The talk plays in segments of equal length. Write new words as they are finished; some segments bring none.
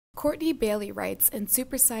Courtney Bailey writes in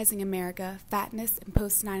Supersizing America, Fatness and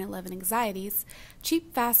Post-9/11 Anxieties,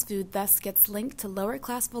 cheap fast food thus gets linked to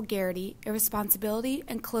lower-class vulgarity, irresponsibility,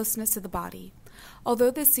 and closeness to the body.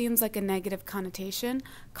 Although this seems like a negative connotation,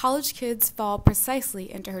 college kids fall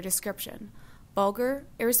precisely into her description. Vulgar,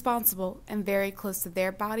 irresponsible, and very close to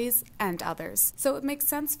their bodies and others. So it makes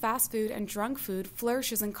sense fast food and drunk food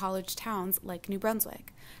flourishes in college towns like New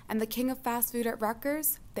Brunswick. And the king of fast food at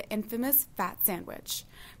Rutgers? The infamous fat sandwich.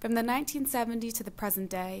 From the 1970s to the present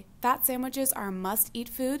day, fat sandwiches are a must-eat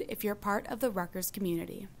food if you're part of the Rutgers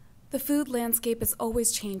community. The food landscape is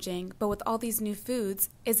always changing, but with all these new foods,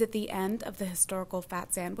 is it the end of the historical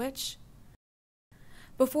fat sandwich?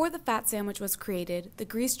 Before the fat sandwich was created, the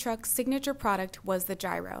grease truck's signature product was the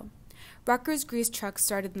gyro. Rutgers grease trucks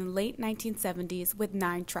started in the late 1970s with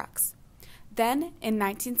 9 trucks. Then, in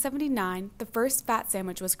 1979, the first fat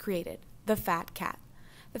sandwich was created, the Fat Cat.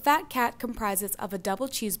 The Fat Cat comprises of a double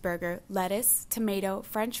cheeseburger, lettuce, tomato,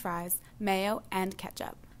 french fries, mayo, and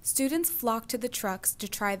ketchup. Students flocked to the trucks to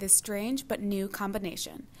try this strange but new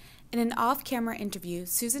combination. In an off-camera interview,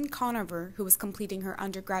 Susan Conover, who was completing her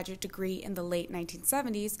undergraduate degree in the late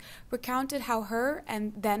 1970s, recounted how her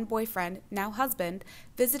and then-boyfriend, now husband,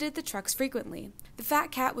 visited the trucks frequently. The Fat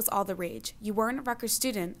Cat was all the rage. You weren't a Rutgers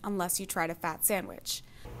student unless you tried a fat sandwich.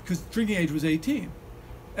 Because drinking age was 18.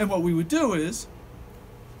 And what we would do is,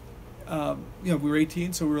 we were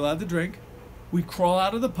 18, so we were allowed to drink. We'd crawl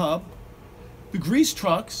out of the pub. The grease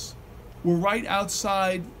trucks were right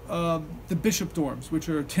outside the Bishop dorms, which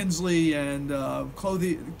are Tinsley and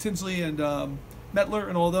Mettler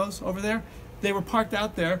and all those over there. They were parked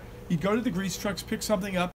out there. You'd go to the grease trucks, pick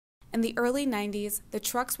something up. In the early 90s, the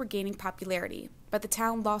trucks were gaining popularity, but the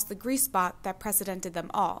town lost the grease spot that precedented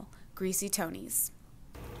them all, Greasy Tony's.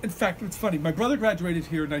 In fact, it's funny. My brother graduated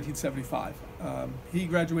here in 1975. He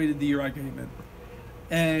graduated the year I came in.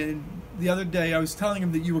 And the other day, I was telling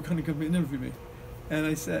him that you were going to come and interview me. And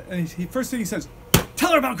I said, first thing he says,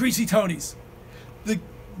 "Tell her about Greasy Tony's."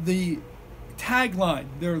 The tagline,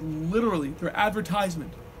 their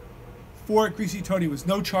advertisement for Greasy Tony was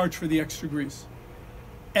no charge for the extra grease.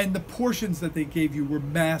 And the portions that they gave you were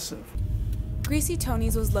massive. Greasy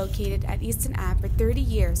Tony's was located at Easton Ave for 30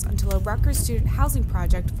 years until a Rutgers student housing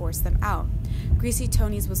project forced them out. Greasy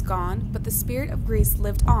Tony's was gone, but the spirit of grease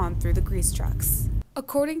lived on through the grease trucks.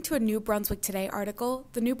 According to a New Brunswick Today article,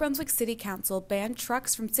 the New Brunswick City Council banned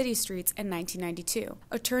trucks from city streets in 1992.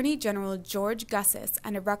 Attorney General George Gussis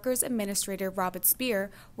and a Rutgers administrator, Robert Spear,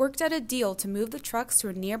 worked out a deal to move the trucks to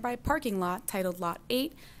a nearby parking lot titled Lot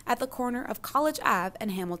 8 at the corner of College Ave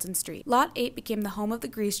and Hamilton Street. Lot 8 became the home of the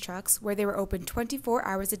grease trucks, where they were open 24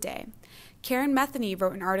 hours a day. Karen Metheny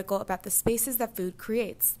wrote an article about the spaces that food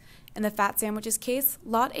creates. In the fat sandwiches case,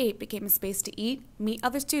 Lot 8 became a space to eat, meet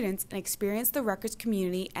other students, and experience the Rutgers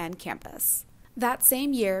community and campus. That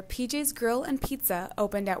same year, PJ's Grill and Pizza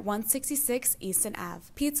opened at 166 Easton Ave.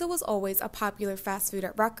 Pizza was always a popular fast food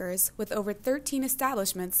at Rutgers, with over 13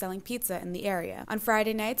 establishments selling pizza in the area. On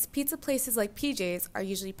Friday nights, pizza places like PJ's are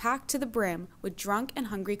usually packed to the brim with drunk and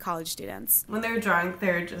hungry college students. When they're drunk,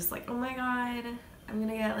 they're just like, oh my god, I'm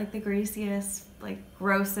gonna get the greasiest,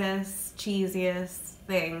 grossest, cheesiest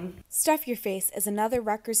thing. Stuff Your Face is another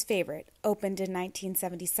Rutgers favorite, opened in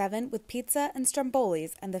 1977 with pizza and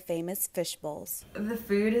strombolis and the famous fish bowls. The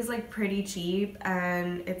food is pretty cheap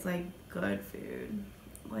and it's good food.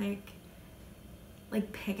 Like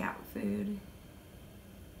pig out food.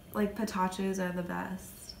 Potatoes are the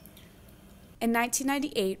best. In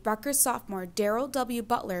 1998, Rutgers sophomore Daryl W.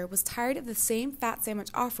 Butler was tired of the same fat sandwich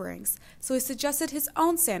offerings, so he suggested his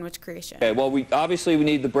own sandwich creation. Okay, well, we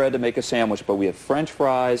need the bread to make a sandwich, but we have French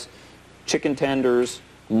fries, chicken tenders,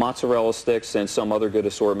 mozzarella sticks, and some other good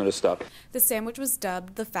assortment of stuff. The sandwich was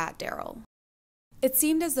dubbed the Fat Daryl. It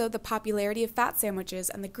seemed as though the popularity of fat sandwiches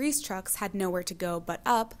and the grease trucks had nowhere to go but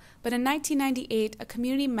up, but in 1998, a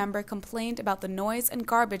community member complained about the noise and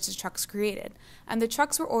garbage the trucks created, and the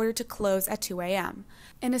trucks were ordered to close at 2 a.m.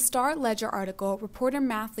 In a Star-Ledger article, reporter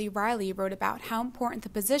Matthew Riley wrote about how important the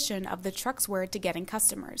position of the trucks were to getting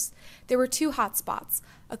customers. There were 2 hot spots,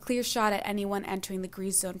 a clear shot at anyone entering the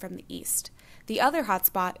grease zone from the east. The other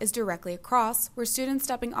hotspot is directly across, where students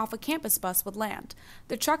stepping off a campus bus would land.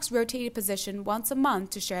 The trucks rotated position once a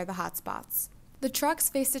month to share the hotspots. The trucks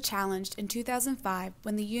faced a challenge in 2005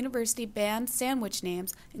 when the university banned sandwich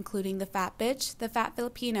names including the Fat Bitch, the Fat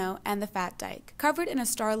Filipino, and the Fat Dyke. Covered in a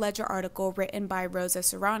Star-Ledger article written by Rosa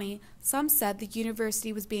Serrani, some said the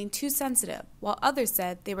university was being too sensitive, while others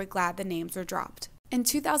said they were glad the names were dropped. In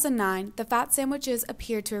 2009, the fat sandwiches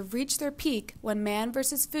appeared to have reached their peak when Man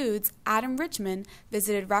vs. Foods' Adam Richman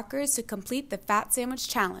visited Rutgers to complete the Fat Sandwich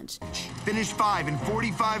Challenge. Finished 5 in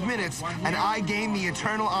 45 minutes, and I gained the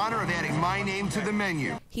eternal honor of adding my name to the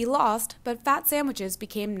menu. He lost, but fat sandwiches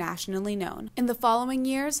became nationally known. In the following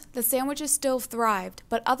years, the sandwiches still thrived,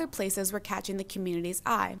 but other places were catching the community's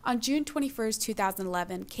eye. On June 21,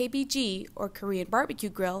 2011, KBG, or Korean Barbecue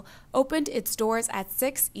Grill, opened its doors at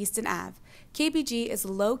 6 Easton Ave. KBG is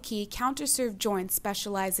a low-key, counter-served joint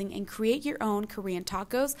specializing in create-your-own Korean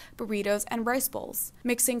tacos, burritos, and rice bowls.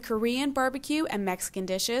 Mixing Korean barbecue and Mexican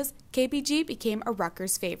dishes, KBG became a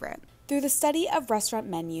Rutgers favorite. Through the study of restaurant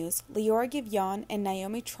menus, Leora Givyon and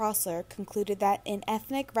Naomi Trossler concluded that in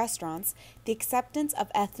ethnic restaurants, the acceptance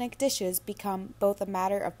of ethnic dishes become both a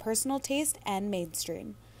matter of personal taste and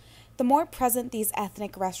mainstream. The more present these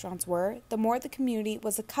ethnic restaurants were, the more the community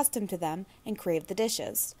was accustomed to them and craved the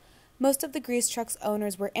dishes. Most of the grease truck's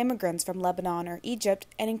owners were immigrants from Lebanon or Egypt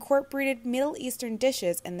and incorporated Middle Eastern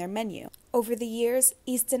dishes in their menu. Over the years,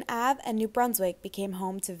 Easton Ave and New Brunswick became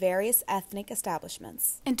home to various ethnic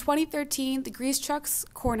establishments. In 2013, the Grease Truck's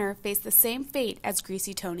corner faced the same fate as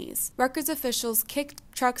Greasy Tony's. Rutgers officials kicked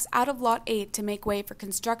trucks out of Lot 8 to make way for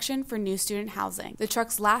construction for new student housing. The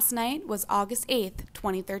truck's last night was August 8th,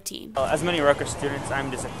 2013. As many Rutgers students, I'm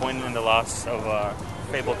disappointed in the loss of a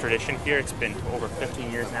fabled tradition here. It's been over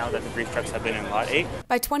 15 years now that the Grease Trucks have been in Lot 8.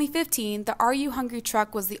 By 2015, the Are You Hungry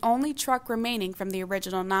truck was the only truck remaining from the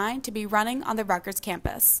original 9 to be running on the Rutgers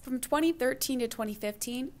campus. From 2013 to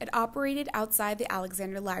 2015, it operated outside the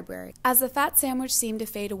Alexander Library. As the fat sandwich seemed to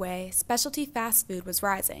fade away, specialty fast food was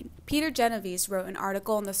rising. Peter Genovese wrote an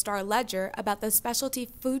article in the Star-Ledger about the specialty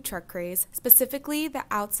food truck craze, specifically the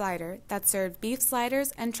Outsider, that served beef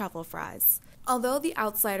sliders and truffle fries. Although the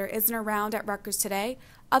Outsider isn't around at Rutgers today,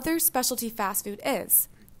 other specialty fast food is.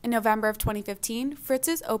 In November of 2015,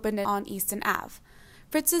 Fritz's opened on Easton Ave.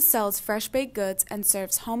 Fritz's sells fresh-baked goods and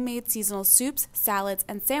serves homemade seasonal soups, salads,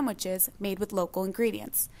 and sandwiches made with local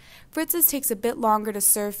ingredients. Fritz's takes a bit longer to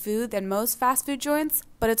serve food than most fast food joints,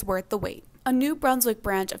 but it's worth the wait. A New Brunswick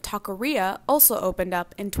branch of Taqueria also opened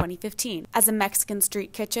up in 2015. As a Mexican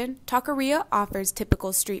street kitchen, Taqueria offers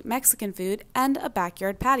typical street Mexican food and a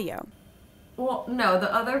backyard patio. Well, no,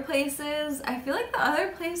 the other places, I feel like the other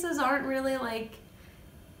places aren't really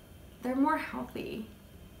they're more healthy.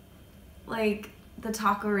 Like, the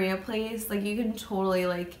Taqueria place, you can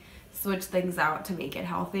totally switch things out to make it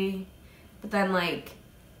healthy, but then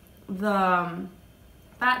the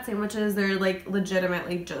fat sandwiches, they're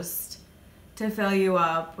legitimately just to fill you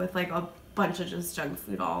up with a bunch of just junk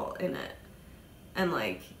food all in it and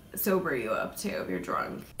sober you up too if you're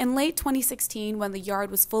drunk. In late 2016, when the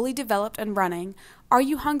yard was fully developed and running, Are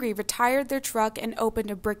You Hungry retired their truck and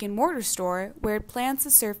opened a brick-and-mortar store where it plans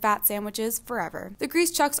to serve fat sandwiches forever. The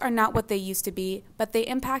grease trucks are not what they used to be, but they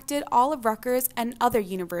impacted all of Rutgers and other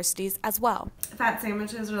universities as well. Fat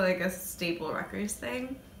sandwiches are a staple Rutgers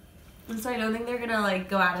thing, and so I don't think they're gonna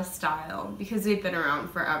go out of style because they've been around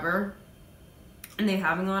forever and they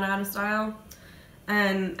haven't gone out of style.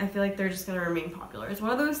 And I feel like they're just going to remain popular. It's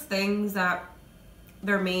one of those things that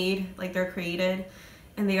they're made, they're created,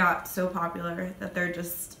 and they got so popular that they're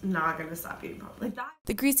just not going to stop being popular.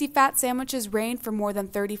 The greasy fat sandwiches reigned for more than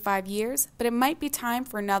 35 years, but it might be time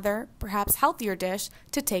for another, perhaps healthier dish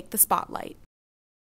to take the spotlight.